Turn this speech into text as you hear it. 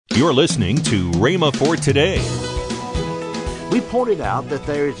You're listening to Rhema for Today. We pointed out that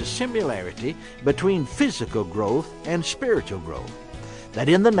there is a similarity between physical growth and spiritual growth. That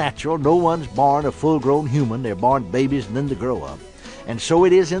in the natural, no one's born a full-grown human. They're born babies and then they grow up. And so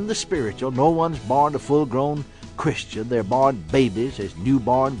it is in the spiritual. No one's born a full-grown Christian. They're born babies, as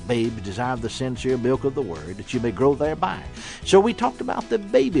newborn babes desire the sincere milk of the Word, that you may grow thereby. So we talked about the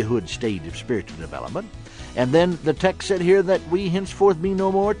babyhood stage of spiritual development. And then the text said here that we henceforth be no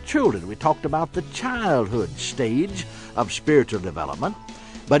more children. We talked about the childhood stage of spiritual development.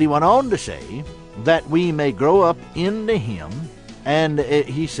 But he went on to say that we may grow up into him, and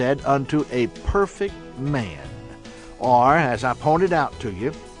he said, unto a perfect man. Or, as I pointed out to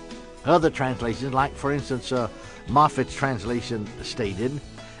you, other translations, like for instance Moffat's translation stated,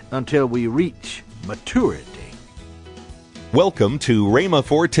 until we reach maturity. Welcome to Rhema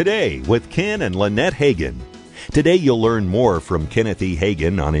for Today with Ken and Lynette Hagin. Today you'll learn more from Kenneth E.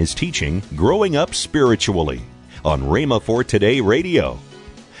 Hagin on his teaching, Growing Up Spiritually, on Rhema for Today Radio.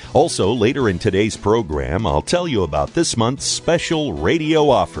 Also, later in today's program, I'll tell you about this month's special radio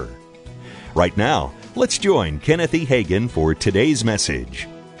offer. Right now, let's join Kenneth E. Hagin for today's message.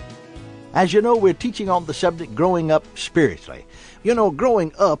 As you know, we're teaching on the subject, growing up spiritually. You know,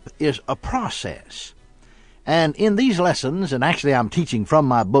 growing up is a process. And in these lessons, and actually I'm teaching from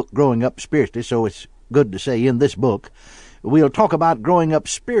my book, Growing Up Spiritually, so it's good to say in this book, we'll talk about growing up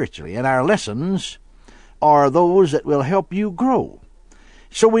spiritually. And our lessons are those that will help you grow.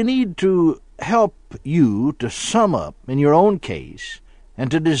 So we need to help you to sum up in your own case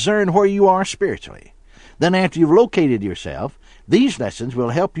and to discern where you are spiritually. Then after you've located yourself, these lessons will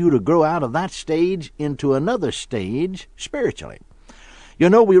help you to grow out of that stage into another stage spiritually. You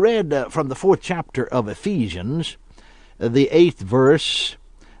know, we read from the 4th chapter of Ephesians, the 8th verse,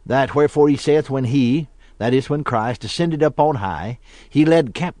 that wherefore he saith, when he, that is when Christ, ascended up on high, he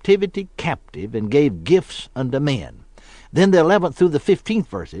led captivity captive and gave gifts unto men. Then the 11th through the 15th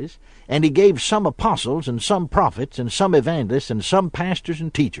verses, and he gave some apostles and some prophets and some evangelists and some pastors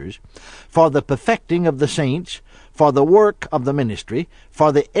and teachers for the perfecting of the saints, for the work of the ministry,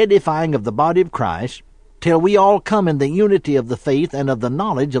 for the edifying of the body of Christ, till we all come in the unity of the faith and of the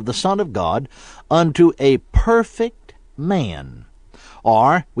knowledge of the Son of God, unto a perfect man.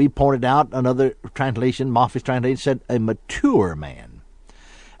 Or, we pointed out another translation, Moffat's translation said, a mature man.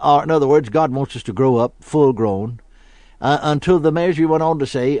 Or, in other words, God wants us to grow up full grown, until the measure, he went on to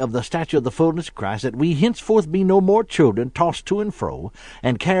say, of the stature of the fullness of Christ, that we henceforth be no more children, tossed to and fro,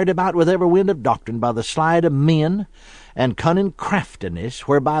 and carried about with every wind of doctrine by the sleight of men, and cunning craftiness,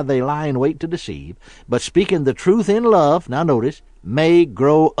 whereby they lie in wait to deceive, but speaking the truth in love, now notice, may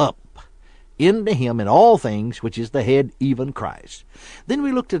grow up into him in all things, which is the head, even Christ. Then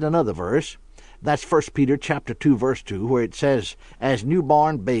we looked at another verse, that's 1 Peter chapter 2, verse 2, where it says, as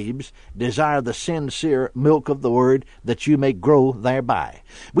newborn babes, desire the sincere milk of the Word, that you may grow thereby.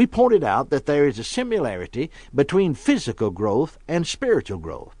 We pointed out that there is a similarity between physical growth and spiritual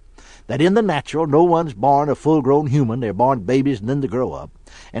growth. That in the natural, no one's born a full-grown human. They're born babies and then they grow up.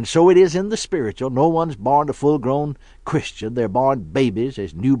 And so it is in the spiritual. No one's born a full-grown Christian. They're born babies,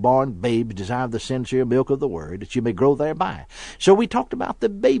 as newborn babes desire the sincere milk of the Word, that you may grow thereby. So we talked about the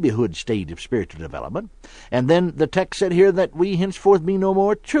babyhood stage of spiritual development. And then the text said here that we henceforth be no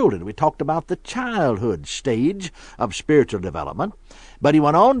more children. We talked about the childhood stage of spiritual development. But he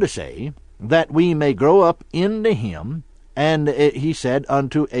went on to say that we may grow up into him, and he said,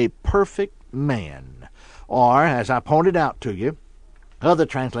 unto a perfect man. Or, as I pointed out to you, other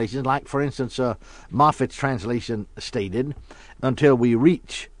translations, like for instance Moffat's translation stated, until we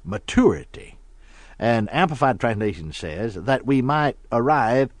reach maturity. And Amplified translation says that we might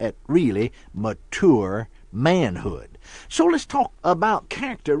arrive at really mature manhood. So let's talk about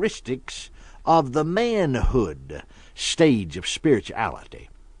characteristics of the manhood stage of spirituality.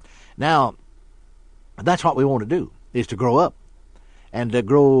 Now, that's what we want to do, is to grow up and to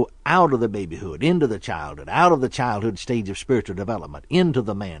grow out of the babyhood, into the childhood, out of the childhood stage of spiritual development, into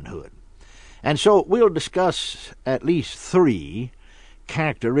the manhood. And so we'll discuss at least 3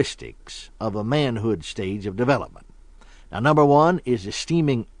 characteristics of a manhood stage of development. Now, number 1 is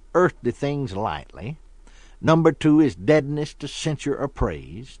esteeming earthly things lightly. Number 2 is deadness to censure or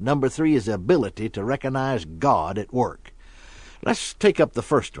praise. Number 3 is the ability to recognize God at work. Let's take up the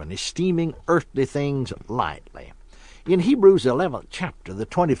first one, esteeming earthly things lightly. In Hebrews 11th chapter, the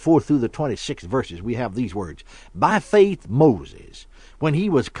 24th through the 26th verses, we have these words. By faith Moses, when he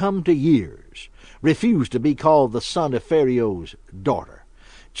was come to years, refused to be called the son of Pharaoh's daughter,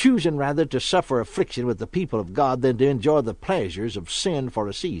 choosing rather to suffer affliction with the people of God than to enjoy the pleasures of sin for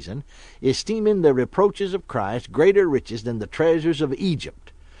a season, esteeming the reproaches of Christ greater riches than the treasures of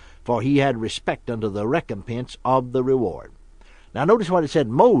Egypt, for he had respect unto the recompense of the reward. Now notice what it said,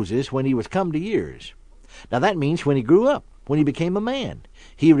 Moses, when he was come to years. Now that means when he grew up, when he became a man.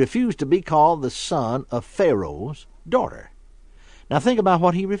 He refused to be called the son of Pharaoh's daughter. Now think about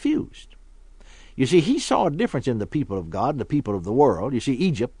what he refused. You see, he saw a difference in the people of God and the people of the world. You see,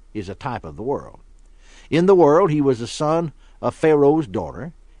 Egypt is a type of the world. In the world, he was the son of Pharaoh's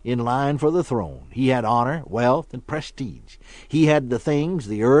daughter, in line for the throne. He had honor, wealth, and prestige. He had the things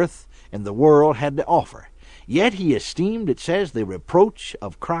the earth and the world had to offer. Yet he esteemed, it says, the reproach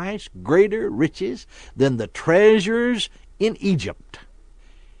of Christ greater riches than the treasures in Egypt.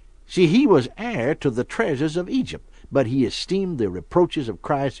 See, he was heir to the treasures of Egypt, but he esteemed the reproaches of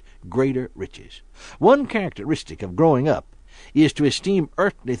Christ greater riches. One characteristic of growing up is to esteem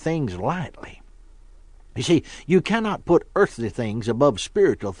earthly things lightly. You see, you cannot put earthly things above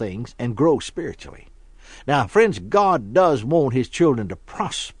spiritual things and grow spiritually. Now, friends, God does want his children to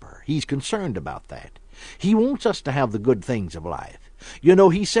prosper. He's concerned about that. He wants us to have the good things of life. You know,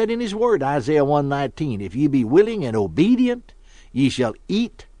 he said in his word, Isaiah 1:19, if ye be willing and obedient, ye shall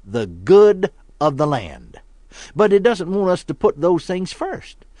eat the good of the land. But it doesn't want us to put those things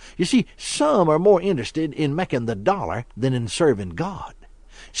first. You see, some are more interested in making the dollar than in serving God.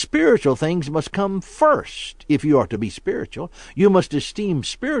 Spiritual things must come first if you are to be spiritual. You must esteem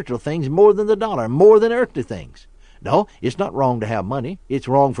spiritual things more than the dollar, more than earthly things. No, it's not wrong to have money. It's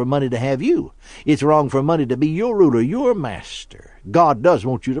wrong for money to have you. It's wrong for money to be your ruler, your master. God does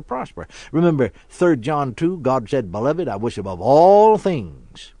want you to prosper. Remember 3 John 2, God said, Beloved, I wish above all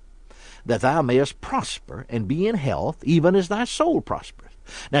things that thou mayest prosper and be in health, even as thy soul prospers.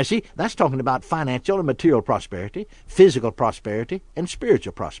 Now, see, that's talking about financial and material prosperity, physical prosperity, and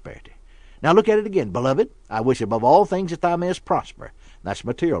spiritual prosperity. Now, look at it again. Beloved, I wish above all things that thou mayest prosper. That's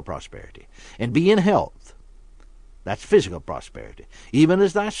material prosperity. And be in health. That's physical prosperity. Even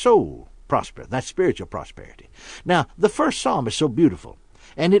as thy soul prospers. That's spiritual prosperity. Now, the first psalm is so beautiful,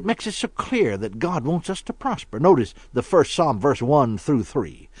 and it makes it so clear that God wants us to prosper. Notice the first psalm, verse 1 through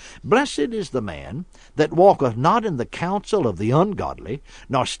 3. Blessed is the man that walketh not in the counsel of the ungodly,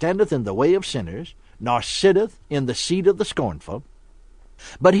 nor standeth in the way of sinners, nor sitteth in the seat of the scornful.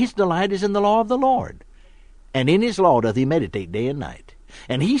 But his delight is in the law of the Lord, and in his law doth he meditate day and night.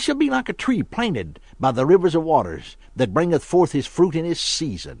 And he shall be like a tree planted by the rivers of waters, that bringeth forth his fruit in his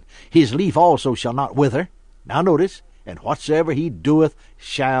season. His leaf also shall not wither. Now notice, and whatsoever he doeth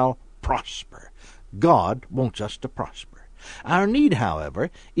shall prosper. God wants us to prosper. Our need,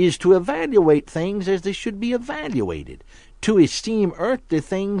 however, is to evaluate things as they should be evaluated, to esteem earthly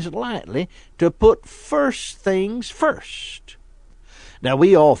things lightly, to put first things first. Now,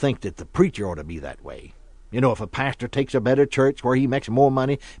 we all think that the preacher ought to be that way. You know, if a pastor takes a better church where he makes more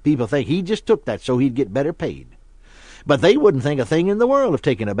money, people think he just took that so he'd get better paid. But they wouldn't think a thing in the world of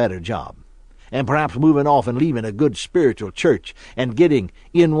taking a better job, and perhaps moving off and leaving a good spiritual church and getting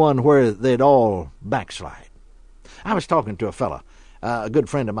in one where they'd all backslide. I was talking to a fella, a good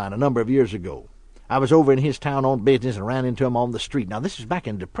friend of mine, a number of years ago. I was over in his town on business and ran into him on the street. Now, this is back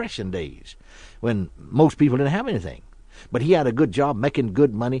in Depression days, when most people didn't have anything. But he had a good job, making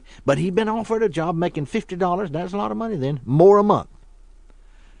good money. But he'd been offered a job making $50. That's a lot of money then, more a month.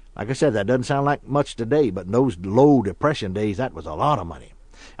 Like I said, that doesn't sound like much today, but in those low Depression days, that was a lot of money.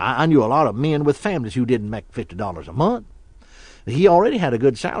 I knew a lot of men with families who didn't make $50 a month. He already had a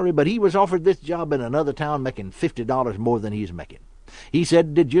good salary, but he was offered this job in another town making $50 more than he's making. He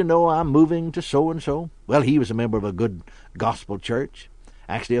said, did you know I'm moving to so-and-so? Well, he was a member of a good gospel church,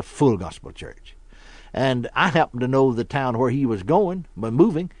 actually a full gospel church. And I happened to know the town where he was going, but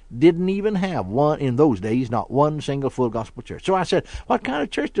moving, didn't even have one, in those days, not one single full gospel church. So I said, what kind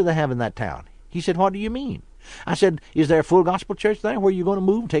of church do they have in that town? He said, what do you mean? I said, is there a full gospel church there where you're going to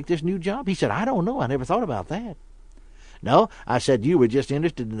move and take this new job? He said, I don't know. I never thought about that. No, I said, you were just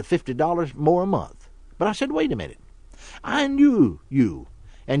interested in the $50 more a month. But I said, wait a minute. I knew you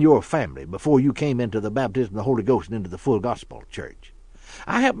and your family before you came into the baptism of the Holy Ghost and into the full gospel church.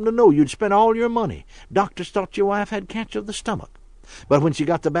 I happen to know you'd spent all your money. Doctors thought your wife had cancer of the stomach. But when she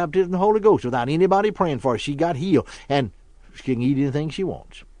got the baptism of the Holy Ghost, without anybody praying for her, she got healed, and she can eat anything she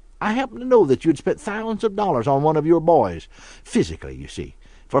wants. I happen to know that you'd spent thousands of dollars on one of your boys, physically, you see,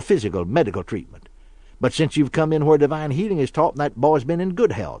 for physical medical treatment. But since you've come in where divine healing is taught, that boy's been in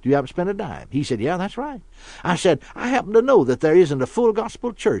good health. You haven't spent a dime. He said, yeah, that's right. I said, I happen to know that there isn't a full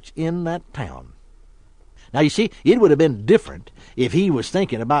gospel church in that town. Now, you see, it would have been different if he was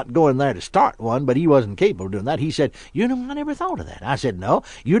thinking about going there to start one, but he wasn't capable of doing that. He said, you know, I never thought of that. I said, no,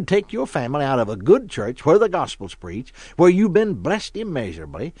 you'd take your family out of a good church where the gospel's preached, where you've been blessed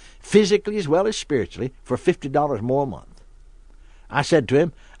immeasurably, physically as well as spiritually, for $50 more a month. I said to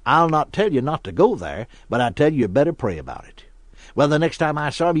him, I'll not tell you not to go there, but I tell you better pray about it. Well, the next time I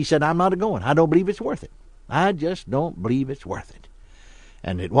saw him, he said, I'm not going. I don't believe it's worth it. I just don't believe it's worth it.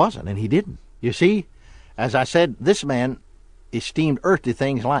 And it wasn't, and he didn't. You see, as I said, this man esteemed earthly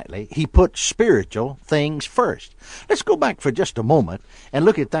things lightly. He put spiritual things first. Let's go back for just a moment and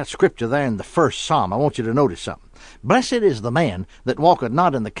look at that scripture there in the first Psalm. I want you to notice something. Blessed is the man that walketh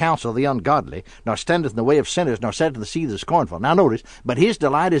not in the counsel of the ungodly, nor standeth in the way of sinners, nor sitteth in the seat of the scornful. Now notice, but his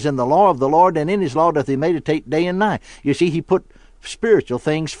delight is in the law of the Lord, and in his law doth he meditate day and night. You see, he put spiritual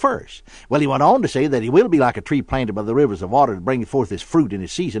things first. Well, he went on to say that he will be like a tree planted by the rivers of water, to bring forth his fruit in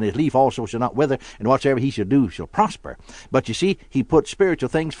his season. His leaf also shall not wither, and whatsoever he shall do shall prosper. But you see, he put spiritual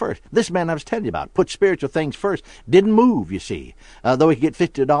things first. This man I was telling you about put spiritual things first. Didn't move, you see, though he could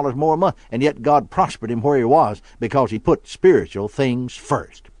get $50 more a month, and yet God prospered him where he was because he put spiritual things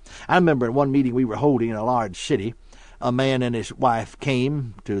first. I remember in one meeting we were holding in a large city, a man and his wife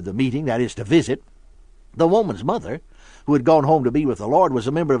came to the meeting, that is to visit. The woman's mother, who had gone home to be with the Lord, was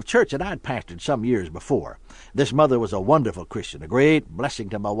a member of a church that I'd pastored some years before. This mother was a wonderful Christian, a great blessing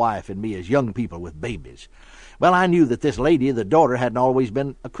to my wife and me as young people with babies. Well, I knew that this lady, the daughter, hadn't always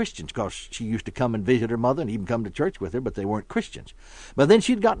been a Christian, because she used to come and visit her mother and even come to church with her, but they weren't Christians. But then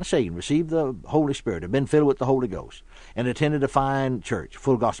she'd gotten saved, received the Holy Spirit, had been filled with the Holy Ghost, and attended a fine church,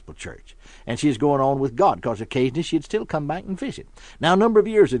 full gospel church. And she was going on with God, because occasionally she'd still come back and visit. Now, a number of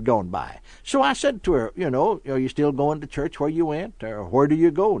years had gone by. So I said to her, are you still going to church where you went, or where do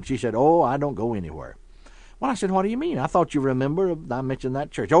you go? And she said, I don't go anywhere. Well, I said, what do you mean? I thought you remember I mentioned that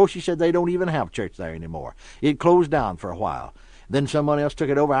church. Oh, she said, they don't even have church there anymore. It closed down for a while. Then someone else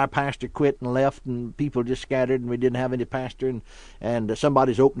took it over. Our pastor quit and left, and people just scattered, and we didn't have any pastor, and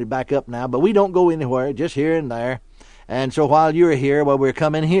somebody's opened it back up now. But we don't go anywhere, just here and there. And so while you're here, we're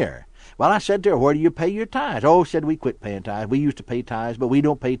coming here. Well, I said to her, where do you pay your tithes? Oh, said we quit paying tithes. We used to pay tithes, but we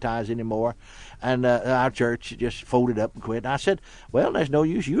don't pay tithes anymore. And our church just folded up and quit. I said, well, there's no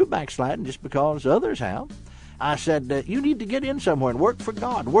use you backsliding just because others have. I said, you need to get in somewhere and work for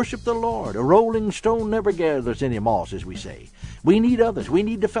God, worship the Lord. A rolling stone never gathers any moss, as we say. We need others. We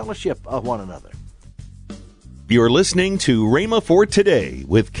need the fellowship of one another. You're listening to Rhema for Today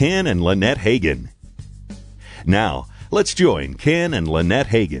with Ken and Lynette Hagin. Now, let's join Ken and Lynette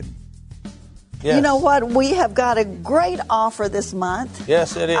Hagin. Yes. You know what? We have got a great offer this month.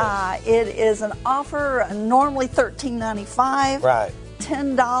 Yes, it is. It is an offer normally $13.95. Right.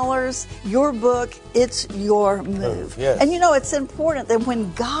 $10, your book, it's your move. Yes. And it's important that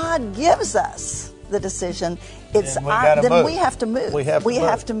when God gives us the decision, it's we have to move. We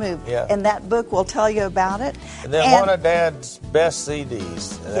have to move. Yeah. And that book will tell you about it. And then one of Dad's best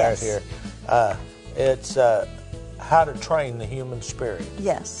CDs right here. It's How to Train the Human Spirit.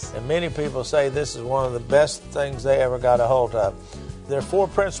 Yes. And many people say this is one of the best things they ever got a hold of. There are 4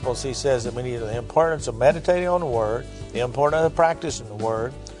 principles, he says, that we need: the importance of meditating on the Word, the importance of practicing the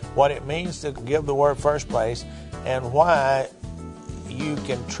Word, what it means to give the Word first place, and why you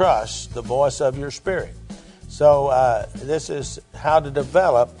can trust the voice of your spirit. So this is how to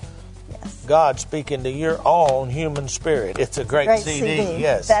develop God speaking to your own human spirit. It's a great CD.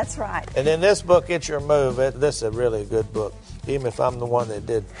 Yes. That's right. And in this book, It's Your Move. This is a really good book, even if I'm the one that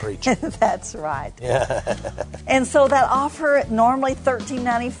did preach it. That's right. Yeah. And so that offer, normally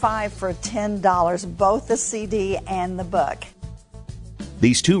 $13.95 for $10, both the CD and the book.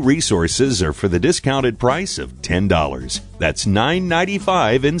 These 2 resources are for the discounted price of $10. That's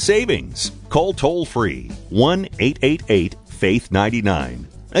 $9.95 in savings. Call toll-free 1-888-FAITH-99.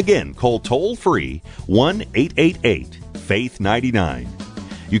 Again, call toll-free 1-888-FAITH-99.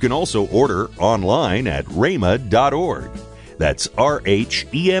 You can also order online at rhema.org. That's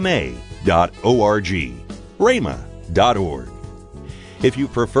RHEMA.org. rhema.org. If you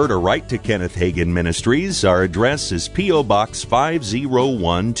prefer to write to Kenneth Hagin Ministries, our address is P.O. Box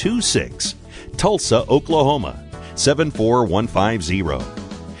 50126, Tulsa, Oklahoma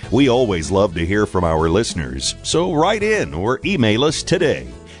 74150. We always love to hear from our listeners, so write in or email us today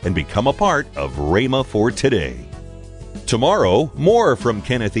and become a part of Rhema for Today. Tomorrow, more from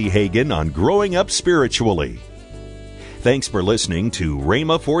Kenneth E. Hagin on growing up spiritually. Thanks for listening to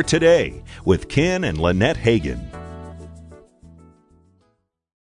Rhema for Today with Ken and Lynette Hagin.